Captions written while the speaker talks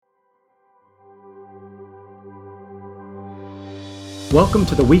Welcome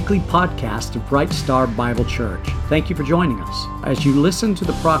to the weekly podcast of Bright Star Bible Church. Thank you for joining us. As you listen to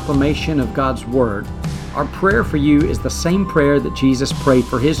the proclamation of God's Word, our prayer for you is the same prayer that Jesus prayed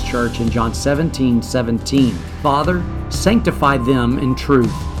for His church in John 17:17. Father, sanctify them in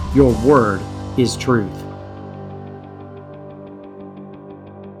truth. Your Word is truth.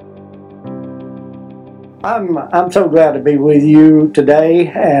 I'm so glad to be with you today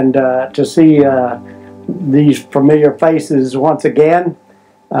and to see these familiar faces once again.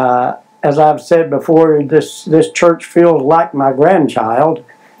 As I've said before, this church feels like my grandchild,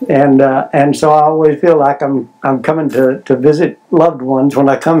 and so I always feel like I'm coming to visit loved ones when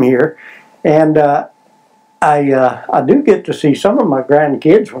I come here, and I do get to see some of my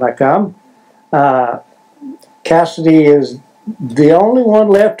grandkids when I come. Cassidy is the only one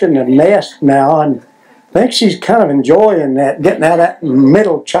left in the nest now, and I think she's kind of enjoying that, getting out of that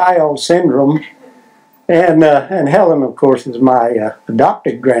middle child syndrome. And Helen, of course, is my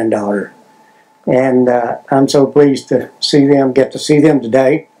adopted granddaughter. And I'm so pleased to see them, get to see them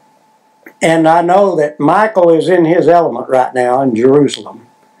today. And I know that Michael is in his element right now in Jerusalem.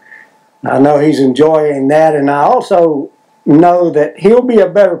 I know he's enjoying that, and I also know that he'll be a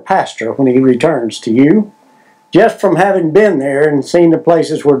better pastor when he returns to you, just from having been there and seen the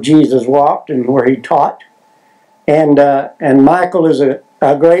places where Jesus walked and where he taught. And Michael is a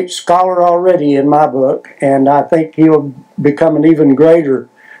great scholar already in my book, and I think he'll become an even greater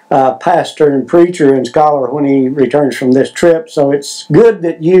pastor and preacher and scholar when he returns from this trip. So it's good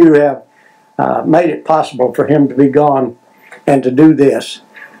that you have made it possible for him to be gone and to do this.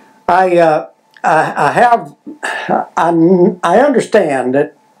 I understand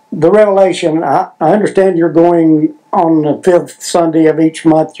that the Revelation. I understand you're going on the 5th Sunday of each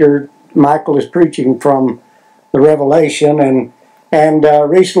month. Michael is preaching from the Revelation, and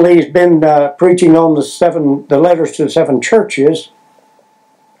recently he's been preaching on the letters to the 7 churches.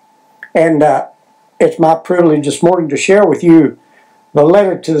 And it's my privilege this morning to share with you the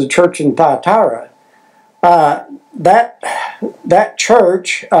letter to the church in Thyatira. That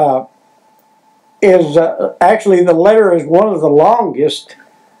church is actually, the letter is one of the longest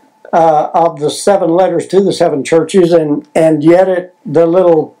of the 7 letters to the 7 churches, and yet the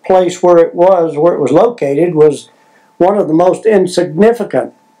little place where it was located was one of the most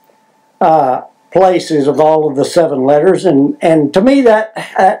insignificant places of all of the 7 letters, and to me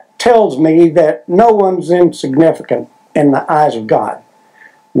that tells me that no one's insignificant in the eyes of God.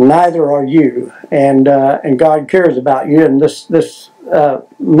 Neither are you, and God cares about you. And this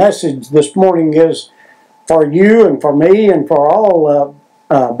message this morning is for you and for me and for all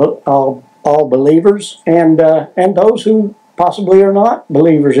believers, and those who possibly are not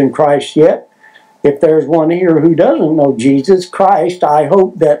believers in Christ yet. If there's one here who doesn't know Jesus Christ, I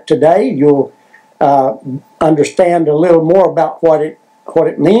hope that today you'll understand a little more about what it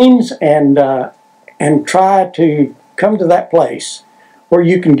means, and try to come to that place where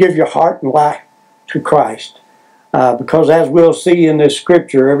you can give your heart and life to Christ, because as we'll see in this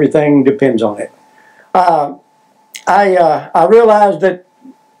scripture, everything depends on it. I realize that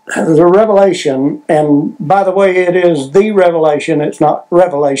the Revelation, and by the way, it is the Revelation, it's not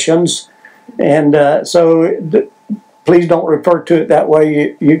Revelations, and so please don't refer to it that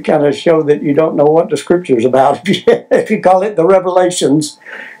way. You kind of show that you don't know what the scripture is about if you call it the Revelations.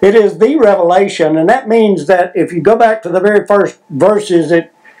 It is the Revelation, and that means that if you go back to the very first verses,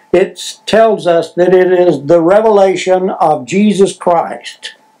 it tells us that it is the revelation of Jesus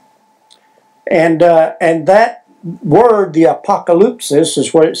Christ. And that word, the apocalypsis,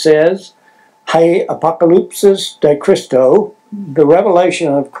 is what it says. He apocalypsis de Christo, the revelation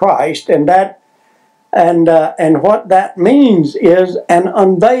of Christ, and what that means is an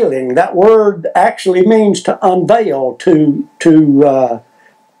unveiling. That word actually means to unveil, to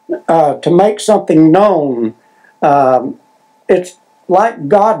make something known. It's like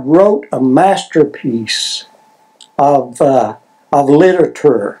God wrote a masterpiece of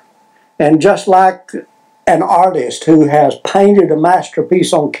literature, and just like an artist who has painted a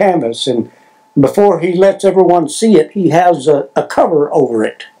masterpiece on canvas, and before he lets everyone see it, he has a cover over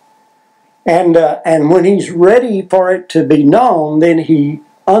it. And when he's ready for it to be known, then he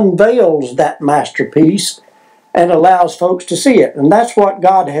unveils that masterpiece and allows folks to see it. And that's what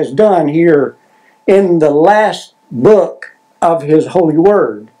God has done here in the last book of His holy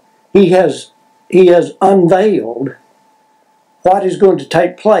word. He has unveiled what is going to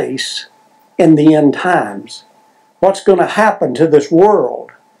take place in the end times, what's going to happen to this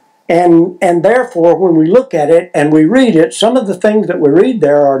world. And therefore, when we look at it and we read it, some of the things that we read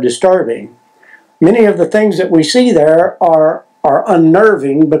there are disturbing. Many of the things that we see there are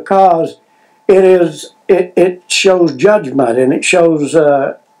unnerving, because it shows judgment, and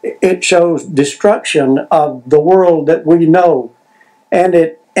it shows destruction of the world that we know, and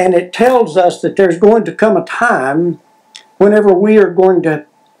it tells us that there's going to come a time whenever we are going to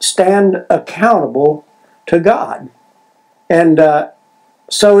stand accountable to God, and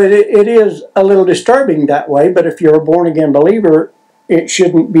so it is a little disturbing that way. But if you're a born again believer, it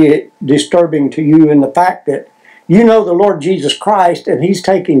shouldn't be disturbing to you in the fact that you know the Lord Jesus Christ, and He's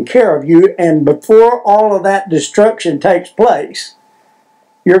taking care of you, and before all of that destruction takes place,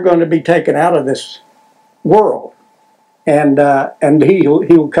 you're going to be taken out of this world. And he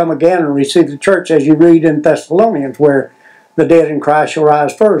will come again and receive the church, as you read in Thessalonians, where the dead in Christ shall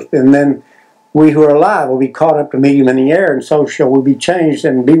rise first, and then we who are alive will be caught up to meet Him in the air, and so shall we be changed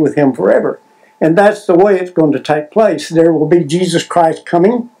and be with Him forever. And that's the way it's going to take place. There will be Jesus Christ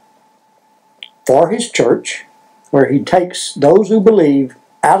coming for His church, where He takes those who believe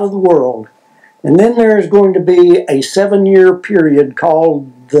out of the world. And then there is going to be a 7-year period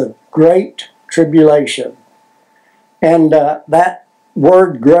called the Great Tribulation. And that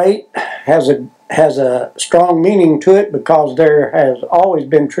word great has a strong meaning to it, because there has always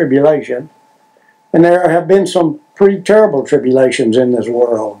been tribulation. And there have been some pretty terrible tribulations in this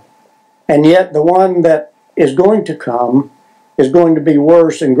world. And yet the one that is going to come is going to be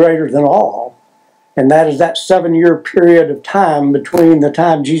worse and greater than all. And that is that 7-year period of time between the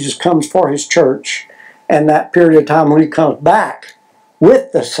time Jesus comes for His church and that period of time when He comes back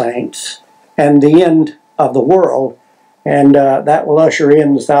with the saints and the end of the world. And that will usher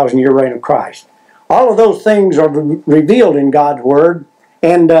in the 1,000-year reign of Christ. All of those things are revealed in God's Word.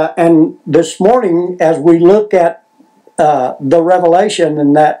 And this morning, as we look at the Revelation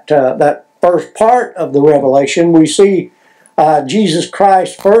and that first part of the Revelation, we see Jesus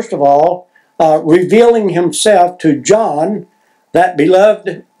Christ, first of all, revealing Himself to John, that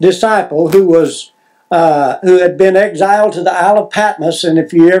beloved disciple who had been exiled to the Isle of Patmos. And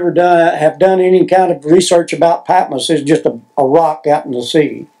if you ever have done any kind of research about Patmos, it's just a rock out in the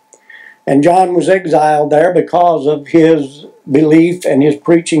sea. And John was exiled there because of his belief and his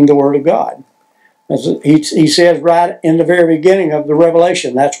preaching the Word of God. As he says right in the very beginning of the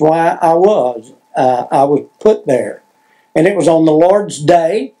Revelation, that's why I was put there. And it was on the Lord's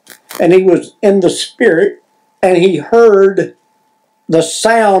day, and he was in the Spirit, and he heard the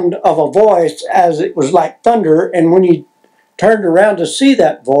sound of a voice as it was like thunder. And when he turned around to see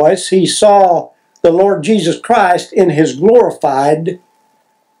that voice, he saw the Lord Jesus Christ in His glorified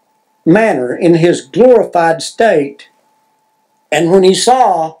manner, in His glorified state. And when he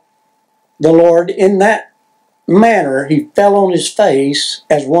saw the Lord in that manner, he fell on his face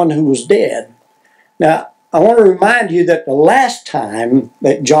as one who was dead. Now, I want to remind you that the last time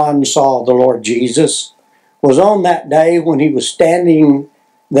that John saw the Lord Jesus was on that day when he was standing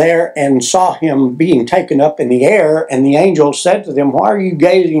there and saw Him being taken up in the air, and the angel said to them, "Why are you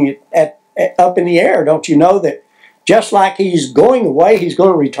gazing up in the air? Don't you know that just like He's going away, He's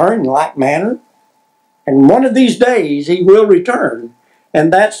going to return in like manner? And one of these days He will return."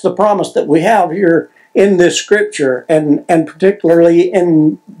 And that's the promise that we have here in this scripture, and particularly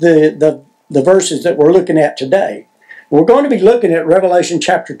in the verses that we're looking at today. We're going to be looking at Revelation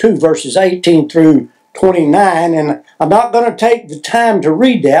chapter 2, verses 18 through 29, and I'm not going to take the time to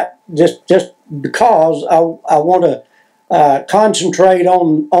read that just because I want to concentrate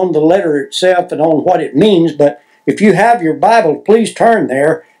on the letter itself and on what it means. But if you have your Bible, please turn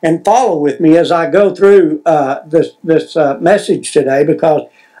there and follow with me as I go through this message today, because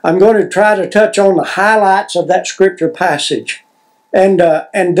I'm going to try to touch on the highlights of that scripture passage. And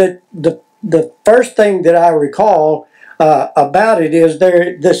the first thing that I recall about it is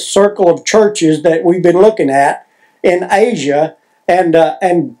this circle of churches that we've been looking at in Asia, and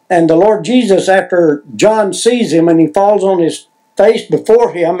the Lord Jesus, after John sees him and he falls on his face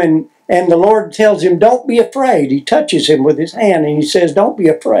before him, and the Lord tells him, "Don't be afraid." He touches him with his hand and he says, "Don't be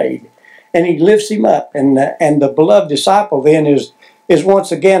afraid," and he lifts him up, and the beloved disciple then is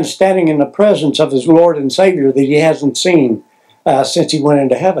once again standing in the presence of his Lord and Savior that he hasn't seen since he went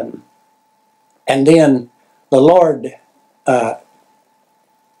into heaven. And then the Lord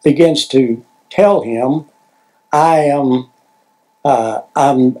begins to tell him, I'm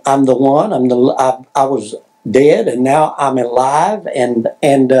the one. I was dead, and now I'm alive. And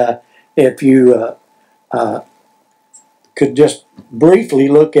if you could just briefly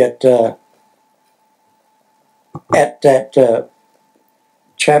look at that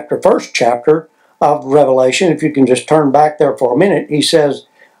first chapter of Revelation, if you can just turn back there for a minute, he says,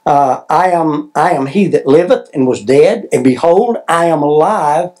 I am he that liveth and was dead, and behold, I am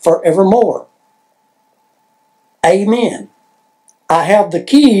alive forevermore. Amen. I have the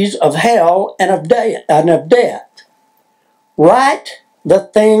keys of hell and of death. Write the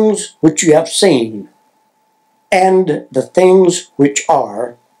things which you have seen, and the things which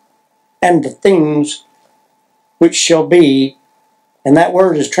are, and the things which shall be. And that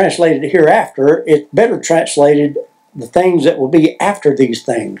word is translated hereafter. It's better translated the things that will be after these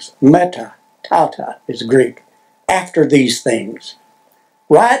things. Meta, tauta is Greek. After these things.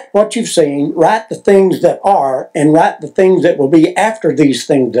 Write what you've seen, write the things that are, and write the things that will be after these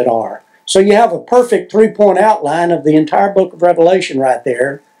things that are. So you have a perfect three-point outline of the entire book of Revelation right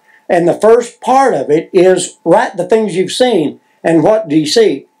there. And the first part of it is write the things you've seen. And what did he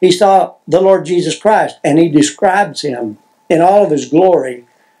see? He saw the Lord Jesus Christ, and he describes him in all of his glory.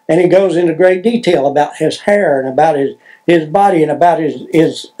 And he goes into great detail about his hair and about his body and about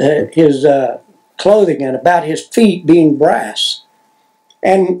his clothing and about his feet being brass.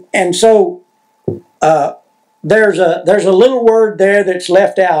 And so there's a little word there that's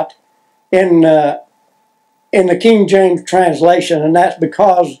left out in the King James translation, and that's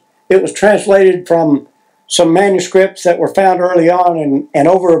because it was translated from some manuscripts that were found early on, and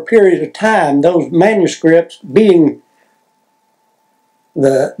over a period of time, those manuscripts being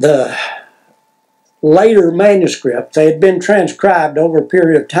the later manuscripts, they had been transcribed over a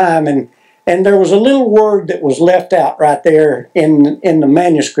period of time, and there was a little word that was left out right there in the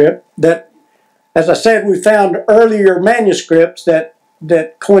manuscript that, as I said, we found earlier manuscripts that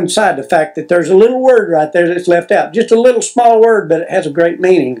coincide the fact that there's a little word right there that's left out. Just a little small word, but it has a great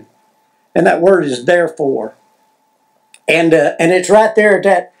meaning. And that word is therefore. And it's right there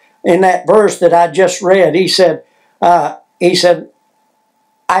in that verse that I just read. He said, I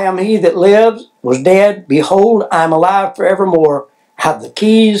am he that lives, was dead. Behold, I am alive forevermore. Have the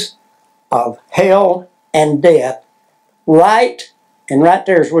keys of hell and death. Write, and right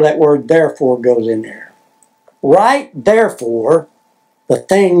there is where that word therefore goes in there. Write therefore the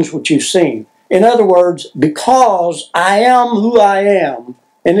things which you've seen. In other words, because I am who I am,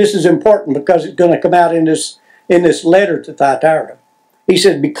 and this is important because it's going to come out in this letter to Thyatira. He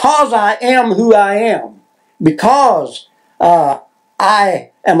said, because I am who I am, because I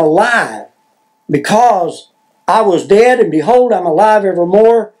am alive, because I was dead, and behold, I'm alive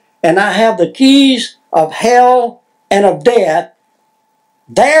evermore, and I have the keys of hell and of death.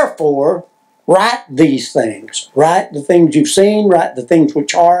 Therefore, write these things. Write the things you've seen, write the things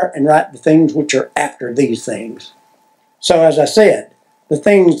which are, and write the things which are after these things. So as I said, the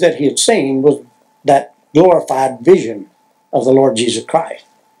things that he had seen was that glorified vision of the Lord Jesus Christ.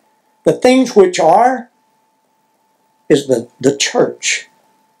 The things which are is the church,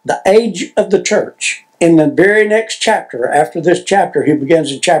 the age of the church. In the very next chapter, after this chapter, he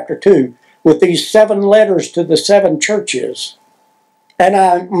begins in chapter 2 with these 7 letters to the 7 churches. And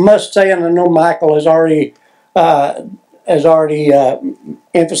I must say, and I know Michael has already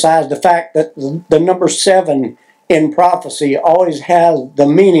emphasized the fact that the number 7 in prophecy always has the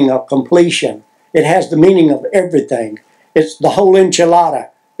meaning of completion. It has the meaning of everything. It's the whole enchilada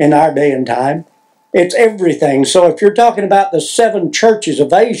in our day and time. It's everything. So if you're talking about the 7 churches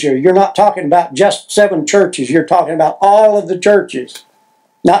of Asia, you're not talking about just 7 churches. You're talking about all of the churches.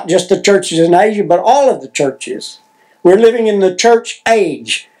 Not just the churches in Asia, but all of the churches. We're living in the church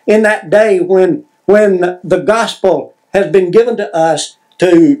age, in that day when the gospel has been given to us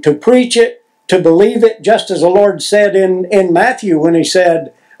to preach it, to believe it, just as the Lord said in Matthew when he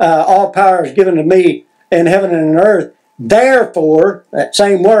said, all power is given to me in heaven and in earth. Therefore, that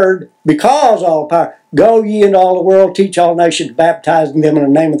same word, because all power, go ye into all the world, teach all nations, baptizing them in the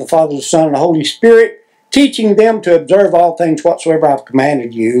name of the Father, the Son, and the Holy Spirit, teaching them to observe all things whatsoever I've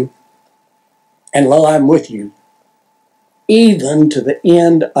commanded you. And lo, I'm with you, even to the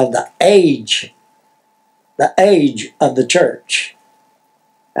end of the age of the church.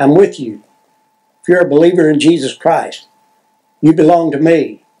 I'm with you. If you're a believer in Jesus Christ, you belong to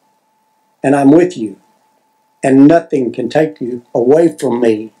me, and I'm with you. And nothing can take you away from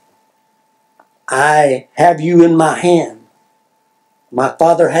me. I have you in my hand. My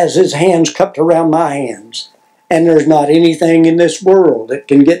Father has his hands cupped around my hands. And there's not anything in this world that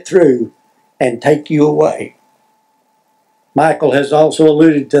can get through and take you away. Michael has also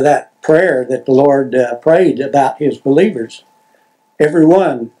alluded to that prayer that the Lord prayed about his believers.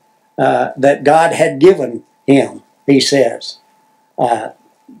 Everyone that God had given him, he says,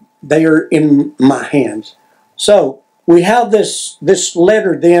 they are in my hands. So we have this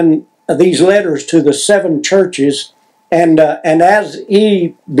letter then, these letters to the 7 churches, and as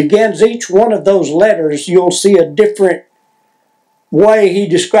he begins each one of those letters, you'll see a different way he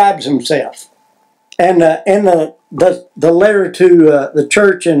describes himself. And in the letter to the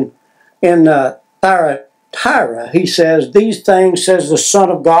church in Thyatira, Thyatira, he says, these things says the Son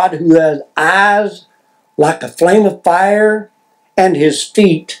of God, who has eyes like a flame of fire and his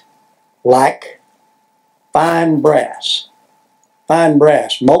feet like fine brass. Fine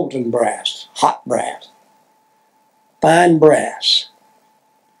brass, molten brass, hot brass. Fine brass.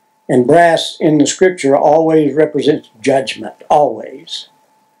 And brass in the scripture always represents judgment, always.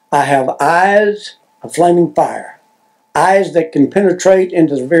 I have eyes of flaming fire, eyes that can penetrate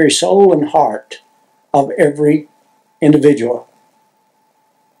into the very soul and heart of every individual.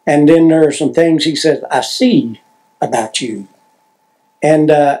 And then there are some things he says, I see about you.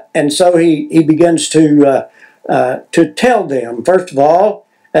 And so he begins to tell them, first of all,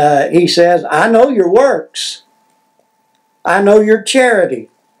 he says, I know your works. I know your charity.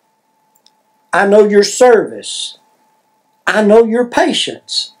 I know your service. I know your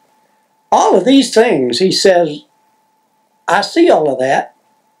patience. All of these things, he says, I see all of that.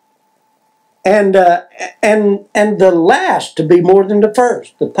 And the last to be more than the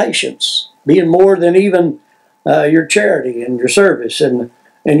first, the patience, being more than even your charity and your service and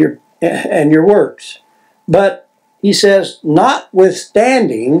your works. But he says,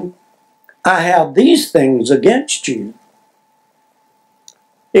 notwithstanding, I have these things against you.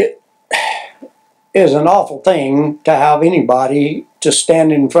 It is an awful thing to have anybody to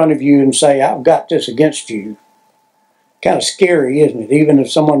stand in front of you and say, I've got this against you. Kind of scary, isn't it? Even if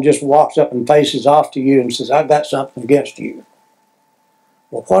someone just walks up and faces off to you and says, I've got something against you.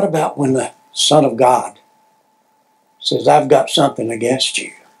 Well, what about when the Son of God says, I've got something against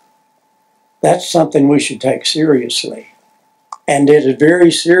you? That's something we should take seriously. And it is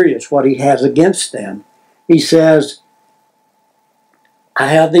very serious what he has against them. He says, I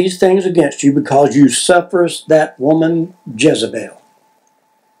have these things against you because you sufferest that woman Jezebel.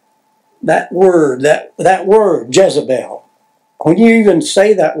 That word, Jezebel. When you even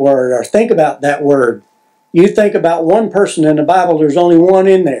say that word or think about that word, you think about one person in the Bible, there's only one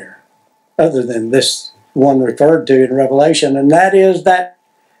in there other than this one referred to in Revelation, and that is that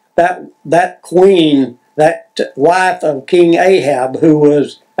queen, that wife of King Ahab, who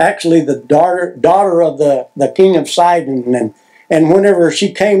was actually the daughter of the king of Sidon. And whenever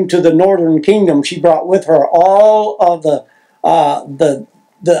she came to the northern kingdom, she brought with her all of the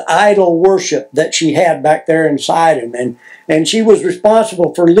idol worship that she had back there in Sidon. And she was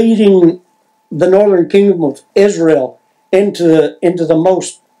responsible for leading the northern kingdom of Israel into the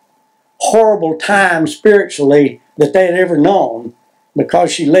most horrible time spiritually that they had ever known,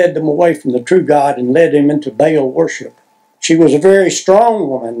 because she led them away from the true God and led them into Baal worship. She was a very strong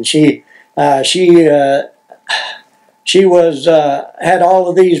woman. She had all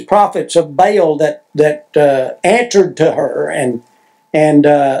of these prophets of Baal that answered to her, and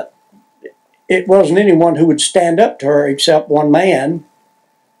it wasn't anyone who would stand up to her except one man,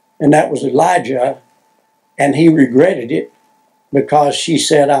 and that was Elijah, and he regretted it because she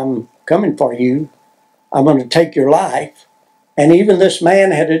said, I'm coming for you. I'm going to take your life. And even this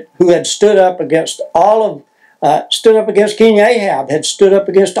man who had stood up against King Ahab, had stood up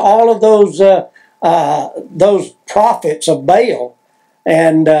against all of those prophets of Baal,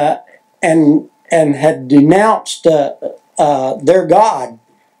 and had denounced their God,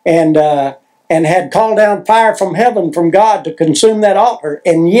 and had called down fire from heaven from God to consume that altar.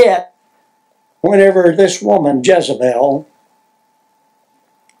 And yet, whenever this woman Jezebel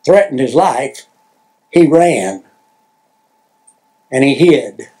threatened his life, he ran and he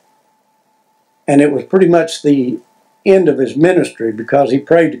hid. And it was pretty much the end of his ministry because he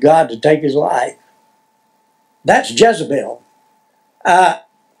prayed to God to take his life. That's Jezebel.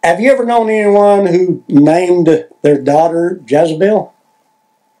 Have you ever known anyone who named their daughter Jezebel?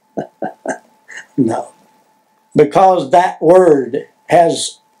 No. Because that word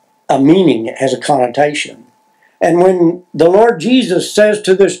has a meaning, it has a connotation. And when the Lord Jesus says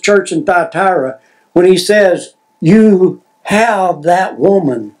to this church in Thyatira, when he says, you have that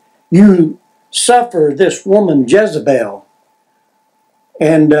woman, you suffer this woman Jezebel,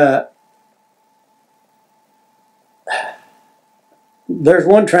 and there's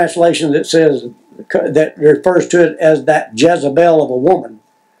one translation that says, that refers to it as that Jezebel of a woman.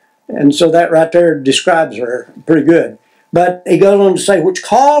 And so that right there describes her pretty good. But he goes on to say, which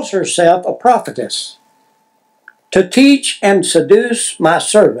calls herself a prophetess, to teach and seduce my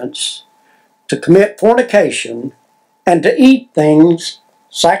servants to commit fornication and to eat things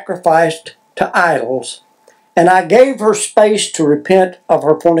sacrificed to idols. And I gave her space to repent of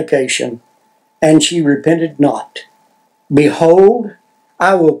her fornication, and she repented not. Behold,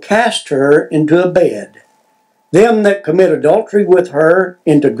 I will cast her into a bed, them that commit adultery with her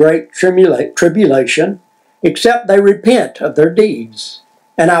into great tribulation, except they repent of their deeds.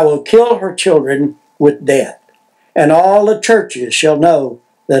 And I will kill her children with death. And all the churches shall know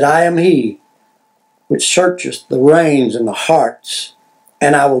that I am he which searcheth the reins and the hearts,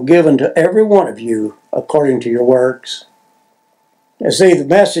 and I will give unto every one of you according to your works. You see, the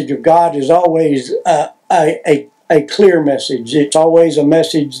message of God is always a clear message. It's always a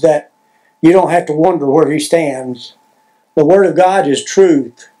message that you don't have to wonder where he stands. The Word of God is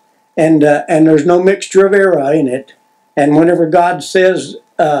truth, and there's no mixture of error in it. And whenever God says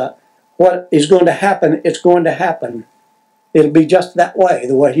what is going to happen, it's going to happen. It'll be just that way,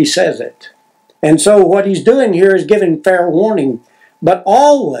 the way he says it. And so what he's doing here is giving fair warning. But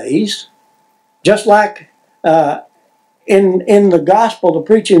always, just like in the gospel, the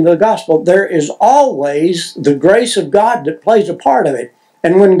preaching of the gospel, there is always the grace of God that plays a part of it.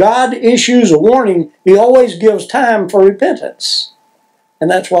 And when God issues a warning, he always gives time for repentance. And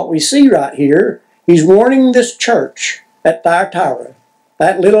that's what we see right here. He's warning this church at Thyatira,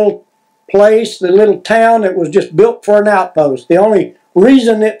 that little place, the little town that was just built for an outpost. The only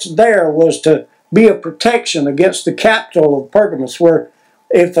reason it's there was to be a protection against the capital of Pergamos, where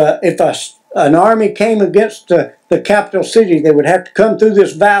if an army came against the capital city, they would have to come through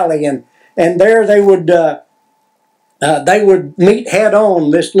this valley, and there they would meet head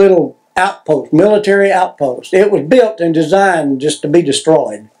on this little outpost, military outpost. It was built and designed just to be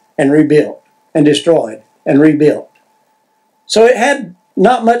destroyed and rebuilt, and destroyed and rebuilt. So it had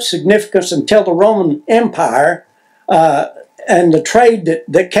not much significance until the Roman Empire and the trade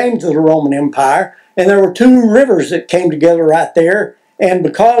that came to the Roman Empire. And there were two rivers that came together right there. And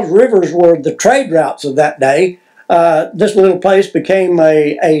because rivers were the trade routes of that day, this little place became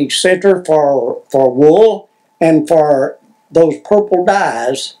a center for wool and for those purple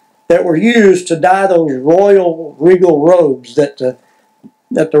dyes that were used to dye those royal regal robes that the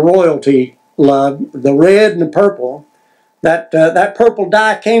royalty loved, the red and the purple. That purple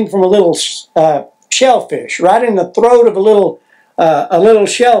dye came from a little shellfish, right in the throat of a little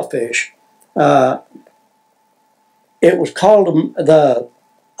shellfish. It was called a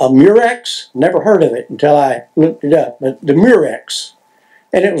murex. Never heard of it until I looked it up. But the murex,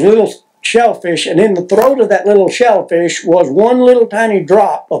 and it was a little shellfish, and in the throat of that little shellfish was one little tiny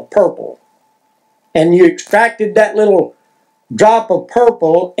drop of purple, and you extracted that little drop of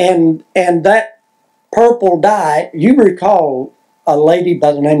purple, and that purple dye. You recall a lady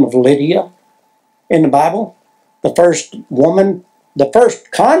by the name of Lydia in the Bible, the first woman, the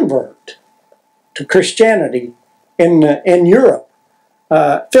first convert to Christianity in Europe,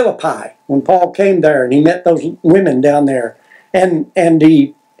 Philippi, when Paul came there and he met those women down there, and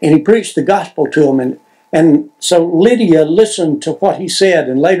he preached the gospel to them, and so Lydia listened to what he said,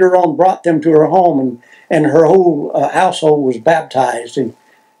 and later on brought them to her home, and her whole household was baptized, and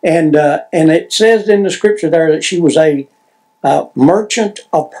it says in the scripture there that she was a merchant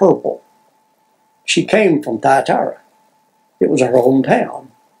of purple. She came from Thyatira. It was her hometown.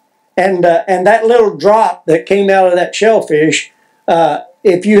 And that little drop that came out of that shellfish,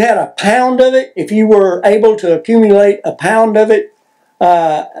 if you had a pound of it, if you were able to accumulate a pound of it,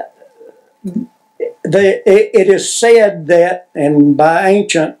 it is said that, and by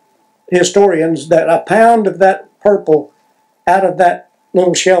ancient historians, that a pound of that purple out of that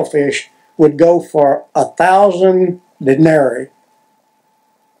little shellfish would go for 1,000 denarii.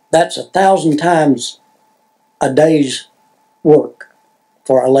 That's 1,000 times a day's work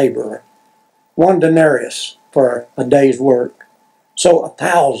for a laborer. 1 denarius for a day's work. So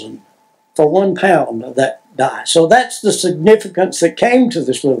 1,000 for 1 pound of that dye. So that's the significance that came to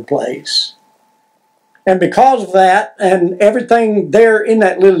this little place. And because of that, and everything there in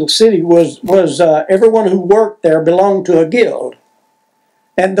that little city was everyone who worked there belonged to a guild.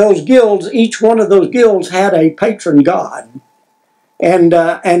 And those guilds, each one of those guilds had a patron god. And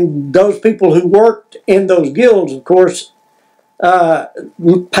those people who worked in those guilds, of course,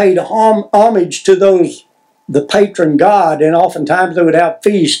 paid homage to the patron god, and oftentimes they would have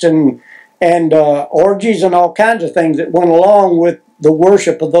feasts and orgies and all kinds of things that went along with the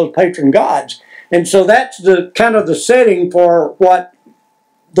worship of those patron gods. And so that's the kind of the setting for what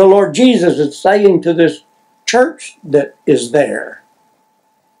the Lord Jesus is saying to this church that is there.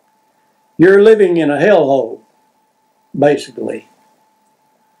 You're living in a hellhole, basically.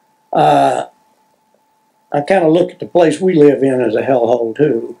 I kind of look at the place we live in as a hellhole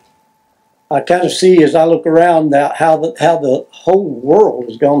too. I kind of see, as I look around, how the whole world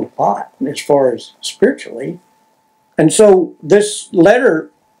has gone to pot as far as spiritually. And so this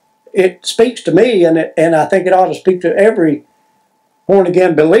letter, it speaks to me, and I think it ought to speak to every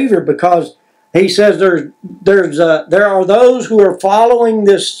born-again believer, because he says there are those who are following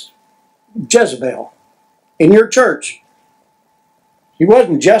this Jezebel in your church. She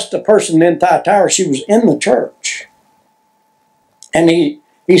wasn't just a person in Thyatira, she was in the church. And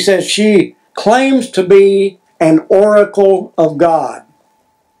he says she claims to be an oracle of God.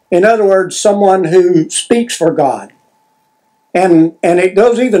 In other words, someone who speaks for God. And it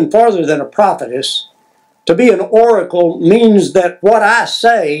goes even farther than a prophetess. To be an oracle means that what I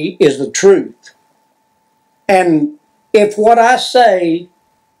say is the truth. And if what I say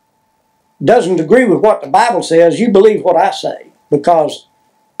doesn't agree with what the Bible says, you believe what I say because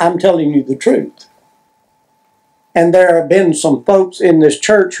I'm telling you the truth. And there have been some folks in this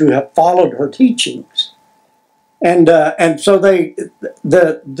church who have followed her teachings. And so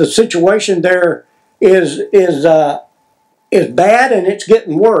the situation there is bad, and it's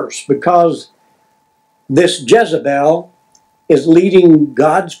getting worse because this Jezebel is leading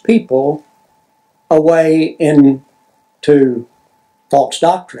God's people away into false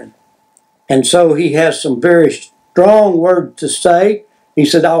doctrine. And so he has some very strong words to say. He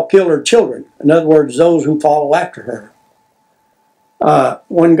said, I'll kill her children. In other words, those who follow after her.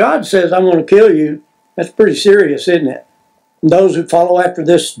 When God says, I'm going to kill you, that's pretty serious, isn't it? And those who follow after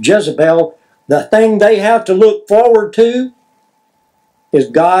this Jezebel, the thing they have to look forward to is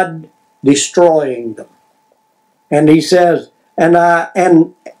God destroying them. And he says, I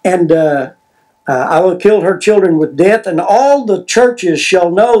will kill her children with death, and all the churches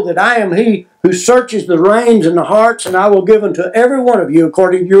shall know that I am he who searches the reins and the hearts, and I will give unto every one of you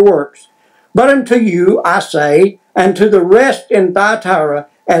according to your works. But unto you I say, and to the rest in Thyatira,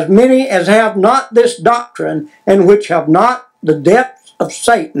 as many as have not this doctrine, and which have not the depths of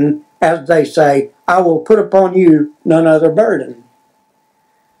Satan, as they say, I will put upon you none other burden.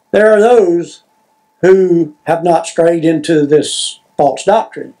 There are those who have not strayed into this false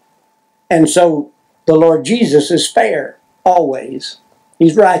doctrine. And so the Lord Jesus is fair, always.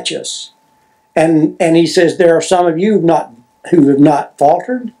 He's righteous. And he says there are some of you who have not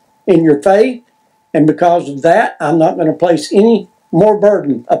faltered in your faith, and because of that, I'm not going to place any more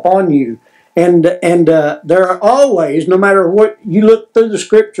burden upon you. And there are always, no matter what, you look through the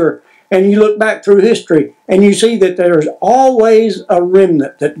Scripture and you look back through history, and you see that there's always a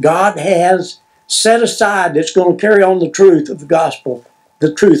remnant that God has set aside that's going to carry on the truth of the gospel,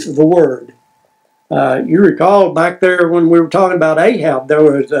 the truth of the word. You recall back there when we were talking about Ahab, there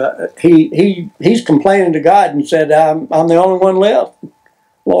was he's complaining to God and said, I'm the only one left,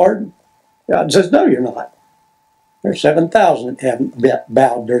 Lord. God says, no, you're not. There's 7,000 that haven't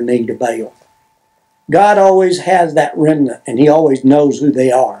bowed their knee to Baal. God always has that remnant, and he always knows who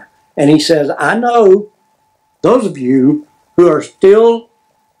they are. And he says, I know those of you who are still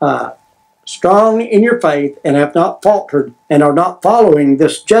strong in your faith and have not faltered and are not following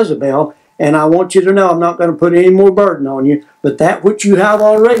this Jezebel, and I want you to know I'm not going to put any more burden on you, but that which you have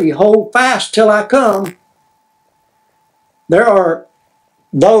already, hold fast till I come. There are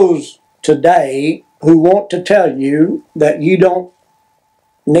those today who want to tell you that you don't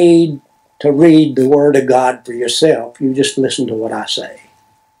need to read the Word of God for yourself. You just listen to what I say.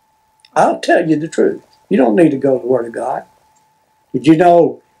 I'll tell you the truth. You don't need to go to the Word of God. Did you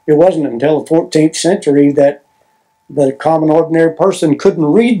know it wasn't until the 14th century that the common ordinary person couldn't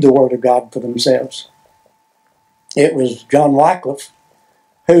read the Word of God for themselves? It was John Wycliffe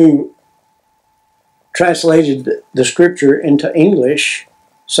who translated the Scripture into English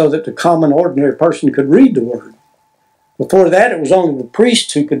so that the common ordinary person could read the Word. Before that, it was only the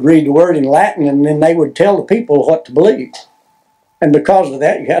priests who could read the Word in Latin, and then they would tell the people what to believe. And because of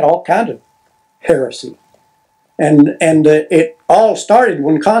that, you had all kinds of heresy. And it all started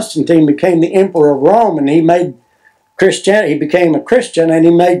when Constantine became the emperor of Rome, and he made Christianity, he became a Christian, and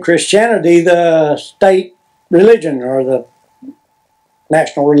he made Christianity the state religion, or the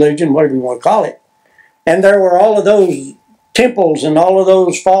national religion, whatever you want to call it. And there were all of those temples and all of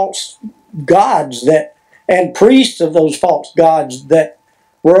those false gods and priests of those false gods that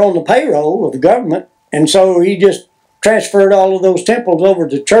were on the payroll of the government. And so he just transferred all of those temples over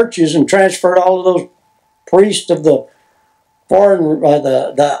to churches and transferred all of those priests of the foreign,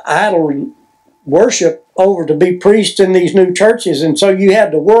 the idol worship over to be priests in these new churches. And so you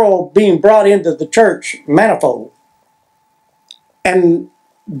had the world being brought into the church manifold. And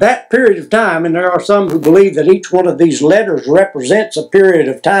that period of time, and there are some who believe that each one of these letters represents a period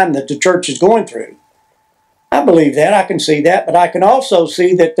of time that the church is going through. I believe that. I can see that. But I can also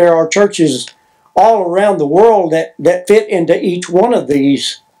see that there are churches all around the world that fit into each one of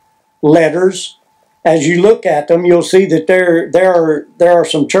these letters. As you look at them, you'll see that there are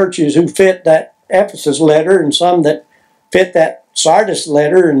some churches who fit that Ephesus letter, and some that fit that Sardis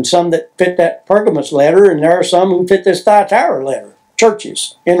letter, and some that fit that Pergamos letter, and there are some who fit this Thyatira letter.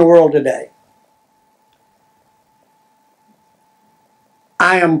 Churches in the world today.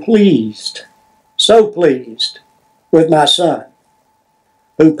 I am pleased, so pleased with my son,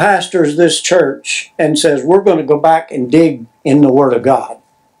 who pastors this church and says, we're going to go back and dig in the Word of God.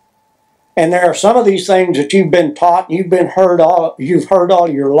 And there are some of these things that you've been taught, you've heard all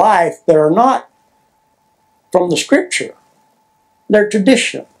your life that are not from the Scripture. They're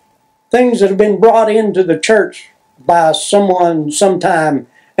tradition. Things that have been brought into the church by someone sometime,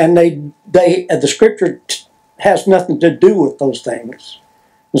 and the Scripture has nothing to do with those things.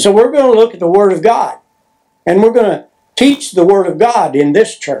 And so we're going to look at the Word of God, and we're going to teach the Word of God in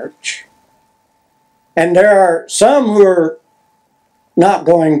this church. And there are some who are not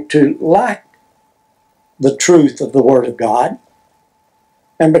going to like the truth of the Word of God.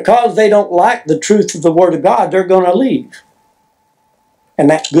 And because they don't like the truth of the Word of God, they're going to leave. And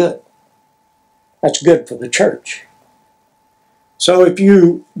that's good. That's good for the church. So if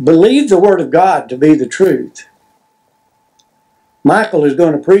you believe the Word of God to be the truth, Michael is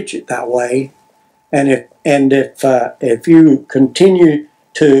going to preach it that way. And if you continue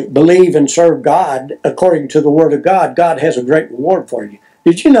to believe and serve God according to the Word of God, God has a great reward for you.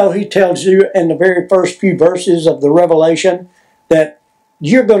 Did you know he tells you in the very first few verses of the Revelation that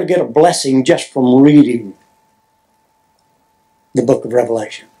you're going to get a blessing just from reading the book of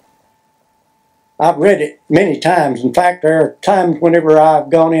Revelation? I've read it many times. In fact, there are times whenever I've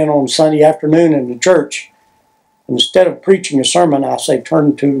gone in on Sunday afternoon in the church, instead of preaching a sermon, I say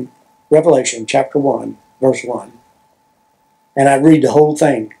turn to Revelation chapter 1, verse 1. And I read the whole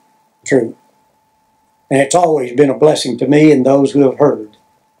thing through. And it's always been a blessing to me and those who have heard.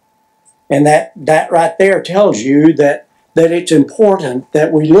 And that right there tells you that it's important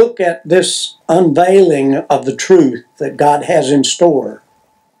that we look at this unveiling of the truth that God has in store.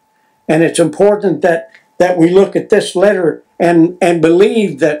 And it's important that we look at this letter and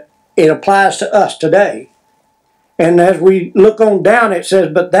believe that it applies to us today. And as we look on down, it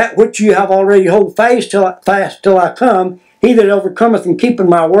says, but that which you have already hold fast till I come, he that overcometh and keepeth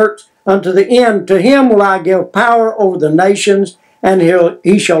my works unto the end, to him will I give power over the nations, and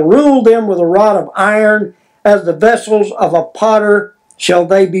he shall rule them with a rod of iron, as the vessels of a potter shall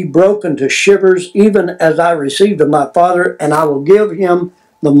they be broken to shivers, even as I received of my Father, and I will give him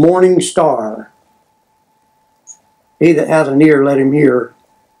the morning star. He that has an ear, let him hear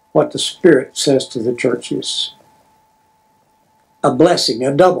what the Spirit says to the churches. A blessing,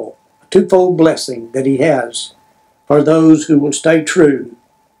 a twofold blessing that he has for those who will stay true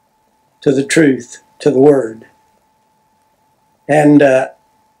to the truth, to the Word. And the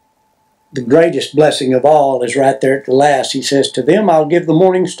greatest blessing of all is right there at the last. He says, to them I'll give the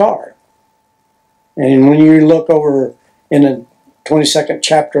morning star. And when you look over in the 22nd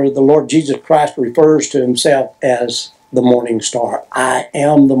chapter, the Lord Jesus Christ refers to himself as the morning star. I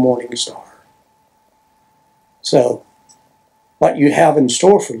am the morning star. So, what you have in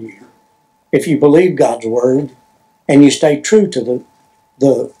store for you, if you believe God's Word and you stay true to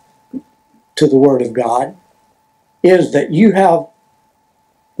the Word of God, is that you have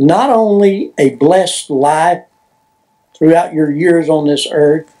not only a blessed life throughout your years on this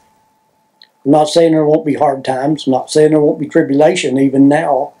earth. I'm not saying there won't be hard times. I'm not saying there won't be tribulation even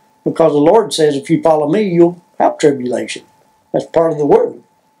now, because the Lord says if you follow me, you'll have tribulation. That's part of the Word.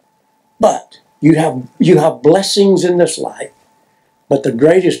 But you have blessings in this life. But the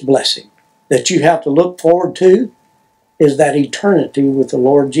greatest blessing that you have to look forward to is that eternity with the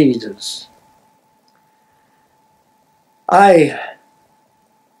Lord Jesus.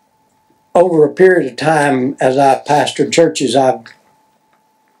 Over a period of time, as I pastored churches, I've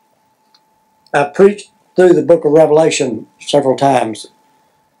preached through the book of Revelation several times.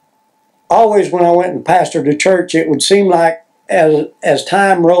 Always when I went and pastored a church, it would seem like as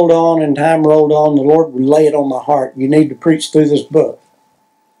time rolled on, the Lord would lay it on my heart. You need to preach through this book.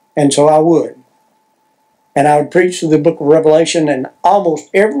 And so I would. And I would preach through the book of Revelation, and almost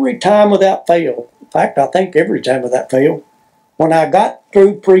every time without fail, in fact, I think every time without fail, when I got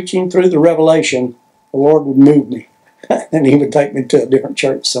through preaching through the Revelation, the Lord would move me. And he would take me to a different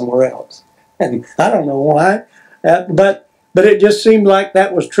church somewhere else. And I don't know why, but it just seemed like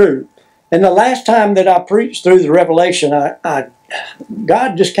that was true. And the last time that I preached through the Revelation,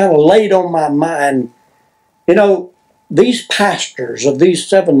 God just kind of laid on my mind, you know, these pastors of these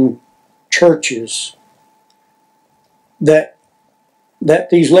 7 churches that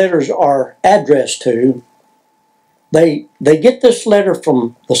these letters are addressed to, they get this letter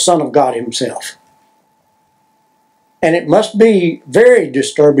from the Son of God himself. And it must be very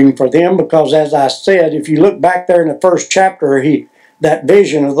disturbing for them, because as I said, if you look back there in the first chapter, that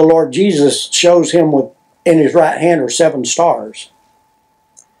vision of the Lord Jesus shows him in his right hand are 7 stars.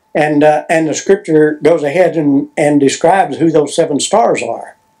 And the scripture goes ahead and describes who those 7 stars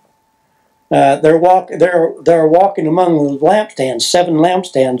are. They're walking among the lampstands. 7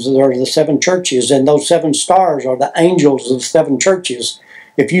 lampstands are the 7 churches, and those 7 stars are the angels of the 7 churches.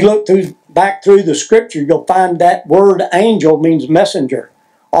 If you look back through the scripture, you'll find that word angel means messenger.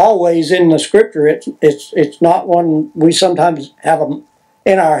 Always in the scripture, it's not one we sometimes have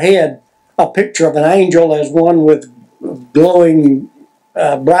in our head, a picture of an angel as one with glowing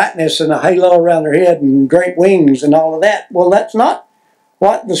brightness and a halo around their head and great wings and all of that. Well, that's not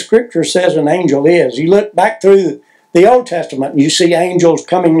what the scripture says an angel is. You look back through the Old Testament and you see angels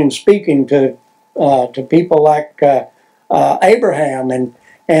coming and speaking to people like Abraham and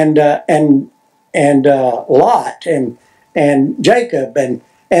Lot and Jacob, and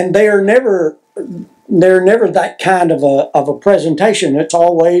they're never that kind of a presentation. It's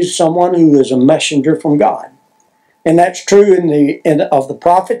always someone who is a messenger from God. And that's true of the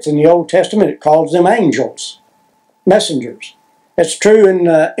prophets in the Old Testament. It calls them angels, messengers. It's true in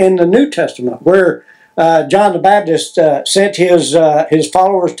the New Testament, where John the Baptist sent his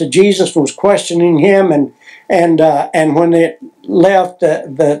followers to Jesus, was questioning him, and when it left,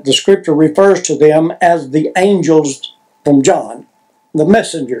 the scripture refers to them as the angels from John, the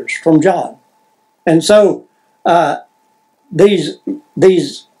messengers from John. And so these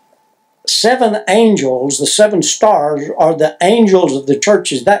 7 angels, the 7 stars, are the angels of the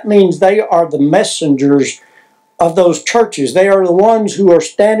churches. That means they are the messengers of those churches. They are the ones who are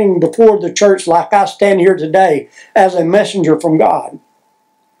standing before the church like I stand here today as a messenger from God.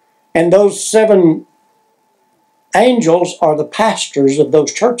 And those 7 angels are the pastors of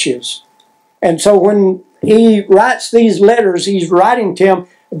those churches. And so when he writes these letters, he's writing to them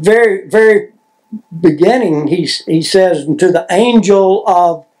very, very beginning. He says, to the angel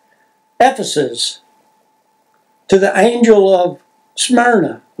of Ephesus, to the angel of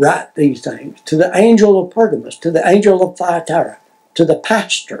Smyrna, write these things. To the angel of Pergamos, to the angel of Thyatira, to the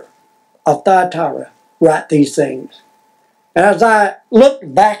pastor of Thyatira, write these things. And as I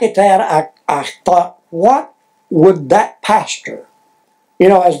looked back at that, I thought, what would that pastor,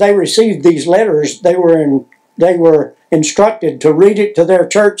 as they received these letters, they were instructed to read it to their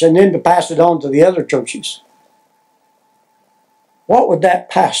church and then to pass it on to the other churches. What would that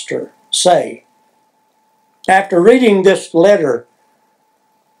pastor say? After reading this letter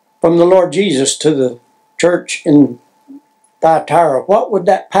from the Lord Jesus to the church in Thyatira, what would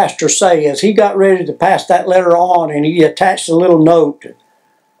that pastor say as he got ready to pass that letter on and he attached a little note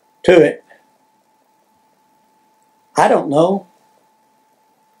to it? I don't know.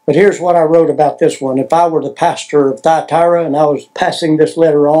 But here's what I wrote about this one. If I were the pastor of Thyatira and I was passing this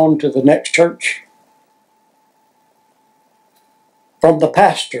letter on to the next church, from the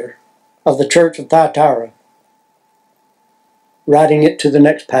pastor of the church of Thyatira, writing it to the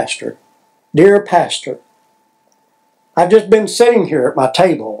next pastor. Dear pastor, I've just been sitting here at my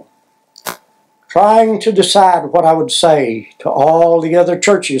table trying to decide what I would say to all the other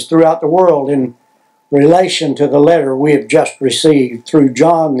churches throughout the world in relation to the letter we have just received through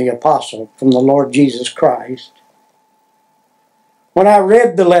John the Apostle from the Lord Jesus Christ. When I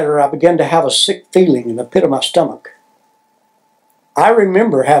read the letter, I began to have a sick feeling in the pit of my stomach. I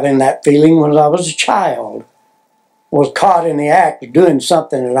remember having that feeling when I was a child, was caught in the act of doing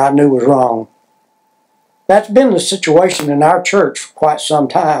something that I knew was wrong. That's been the situation in our church for quite some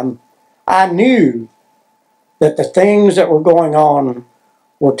time. I knew that the things that were going on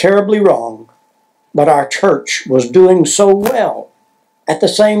were terribly wrong, but our church was doing so well at the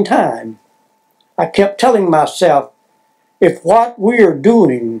same time. I kept telling myself, if what we are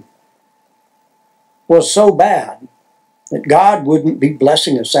doing was so bad, that God wouldn't be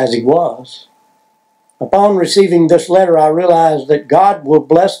blessing us as He was. Upon receiving this letter, I realized that God will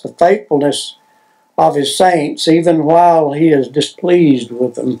bless the faithfulness of His saints even while He is displeased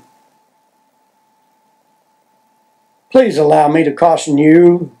with them. Please allow me to caution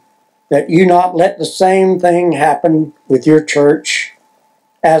you that you not let the same thing happen with your church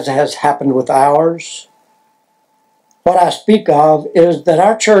as has happened with ours. What I speak of is that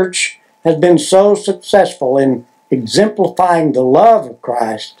our church has been so successful in exemplifying the love of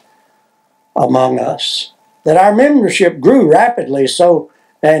Christ among us that our membership grew rapidly,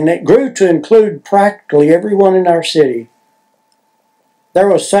 and it grew to include practically everyone in our city. There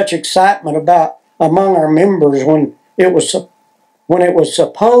was such excitement among our members when it was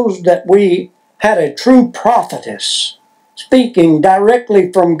supposed that we had a true prophetess speaking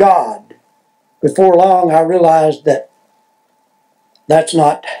directly from God. Before long, I realized that that's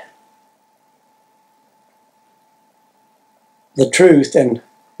not the truth, and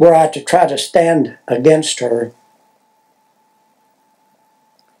were I to try to stand against her,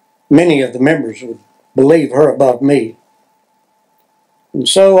 many of the members would believe her above me. And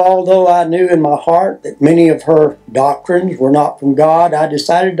so, although I knew in my heart that many of her doctrines were not from God, I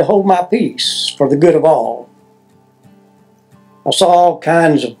decided to hold my peace for the good of all. I saw all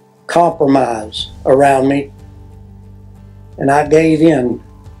kinds of compromise around me, and I gave in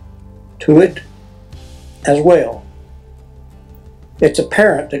to it as well. It's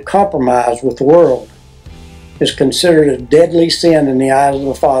apparent that compromise with the world is considered a deadly sin in the eyes of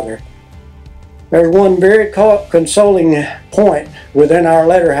the Father. There's one very consoling point within our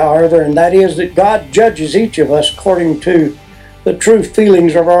letter, however, and that is that God judges each of us according to the true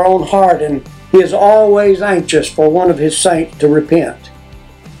feelings of our own heart, and He is always anxious for one of His saints to repent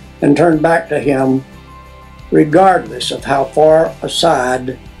and turn back to Him, regardless of how far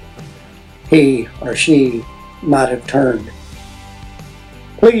aside he or she might have turned.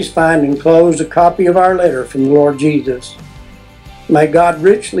 Please find enclosed a copy of our letter from the Lord Jesus. May God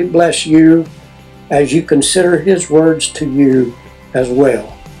richly bless you as you consider His words to you as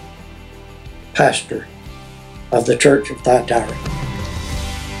well. Pastor of the Church of Thyatira.